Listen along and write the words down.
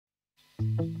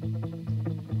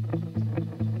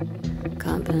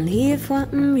Can't believe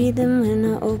what I'm reading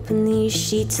when I open these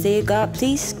sheets. They got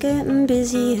police getting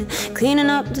busy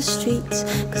cleaning up the streets,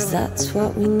 cause that's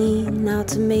what we need now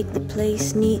to make the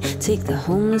place neat. Take the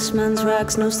homeless man's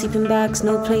rags, no sleeping bags,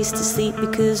 no place to sleep,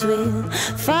 because we're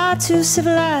far too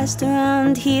civilized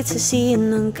around here to see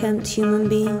an unkempt human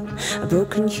being, a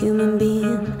broken human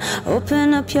being.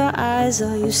 Open up your eyes,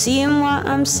 are you seeing what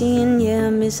I'm seeing? Yeah,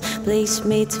 misplaced,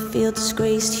 made to feel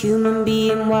disgraced human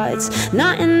being. Why it's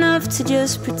not enough to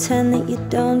just pretend that you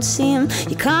don't see him.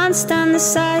 You can't stand the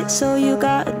sight, so you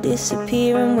gotta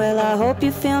disappear. And well, I hope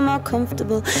you feel more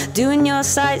comfortable doing your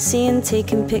sightseeing,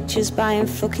 taking pictures, buying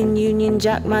fucking Union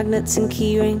Jack magnets and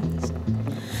key rings.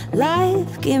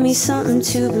 Life, give me something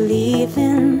to believe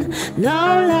in.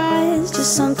 No lies,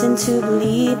 just something to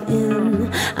believe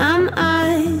in. Am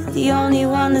I the only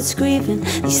one that's grieving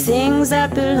these things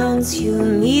that belong to you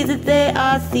and me, that they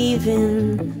are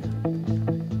thieving?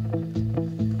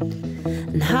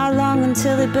 And how long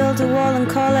until they build a wall and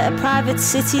call it a private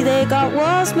city? They got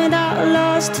walls made out of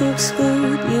laws to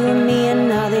exclude you and me, and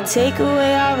now they take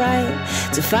away our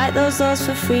right to fight those laws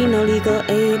for free. No legal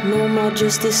aid, no more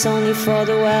justice, only for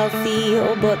the wealthy.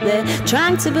 Oh, but they're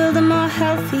trying to build a more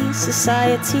healthy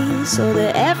society, so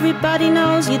that everybody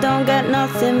knows you don't get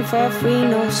nothing for free.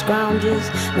 No scroungers,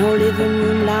 no living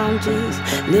room lounges,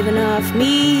 living off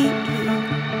me.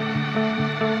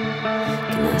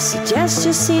 I suggest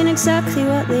just seeing exactly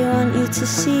what they want you to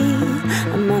see.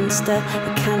 A monster,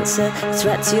 a cancer, a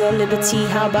threat to your liberty.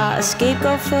 How about a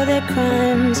scapegoat for their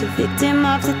crimes, a victim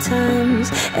of the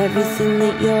times, everything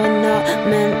that you're not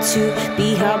meant to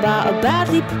be? How about a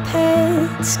badly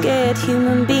prepared, scared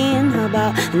human being? How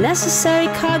about a necessary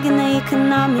cog in the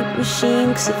economic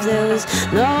machine? Cause if there was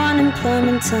no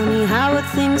unemployment, tell me, how would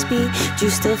things be? Do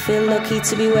you still feel lucky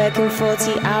to be working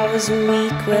 40 hours a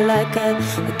week? We're like a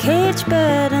caged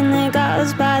bird and they got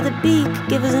us by the beak.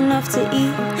 Give us enough to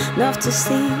eat, enough to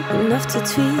sleep, enough to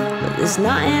tweet, but there's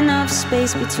not enough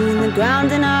space between the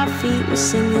ground and our feet. We're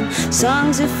singing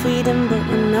songs of freedom, but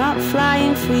we're not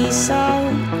flying free. So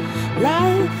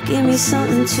life, give me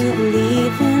something to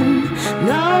believe in.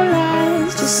 No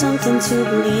lies, just something to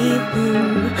believe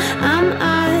in. Am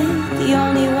I the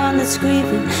only one that's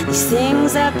grieving these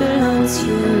things that belong to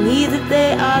you and me, that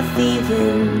they are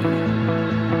thieving?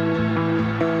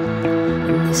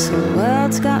 This whole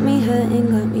world's got me hurting,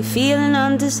 got me feeling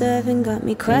undeserving, got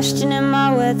me questioning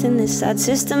my worth in this sad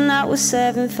system that we're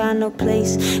serving. Find no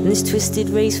place in this twisted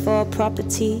race for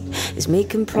property. Is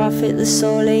making profit the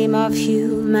sole aim of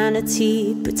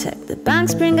humanity? Protect the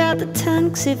banks, bring out the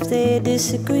tanks if they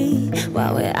disagree.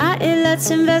 While we're at it,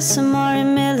 let's invest some more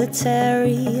in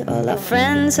military. All our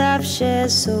friends have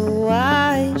shares, so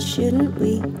why shouldn't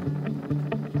we?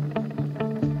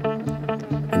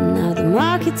 Now the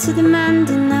markets are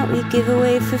demanding that we give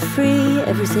away for free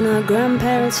everything our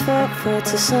grandparents fought for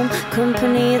to some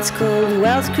company. It's called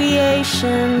wealth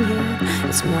creation, yeah,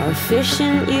 it's more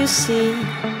efficient, you see.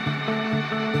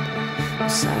 I'm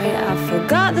sorry, I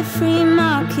forgot the free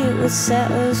market would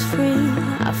set us free.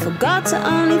 I forgot to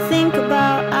only think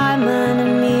about I, man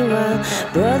and me, while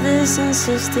brothers and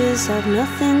sisters have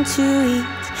nothing to eat.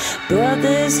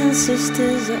 Brothers and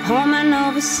sisters at home and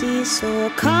overseas, so I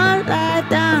can't lie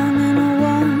down and I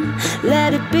won't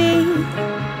let it be.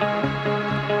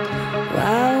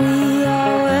 While we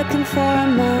are working for a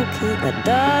market that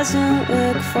doesn't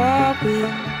work for we.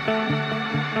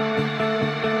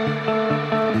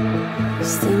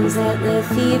 These things that they're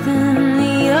thieving,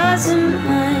 the yours and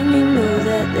mine, you know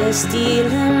that they're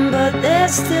stealing, but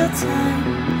there's still time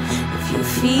if you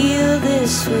feel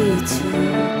this way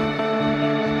too.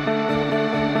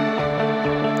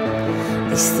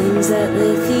 These things that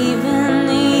they're thieving,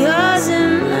 the yours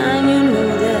and mine, you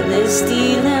know that they're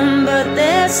stealing, but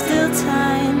there's still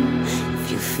time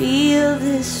if you feel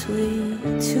this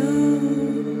way too.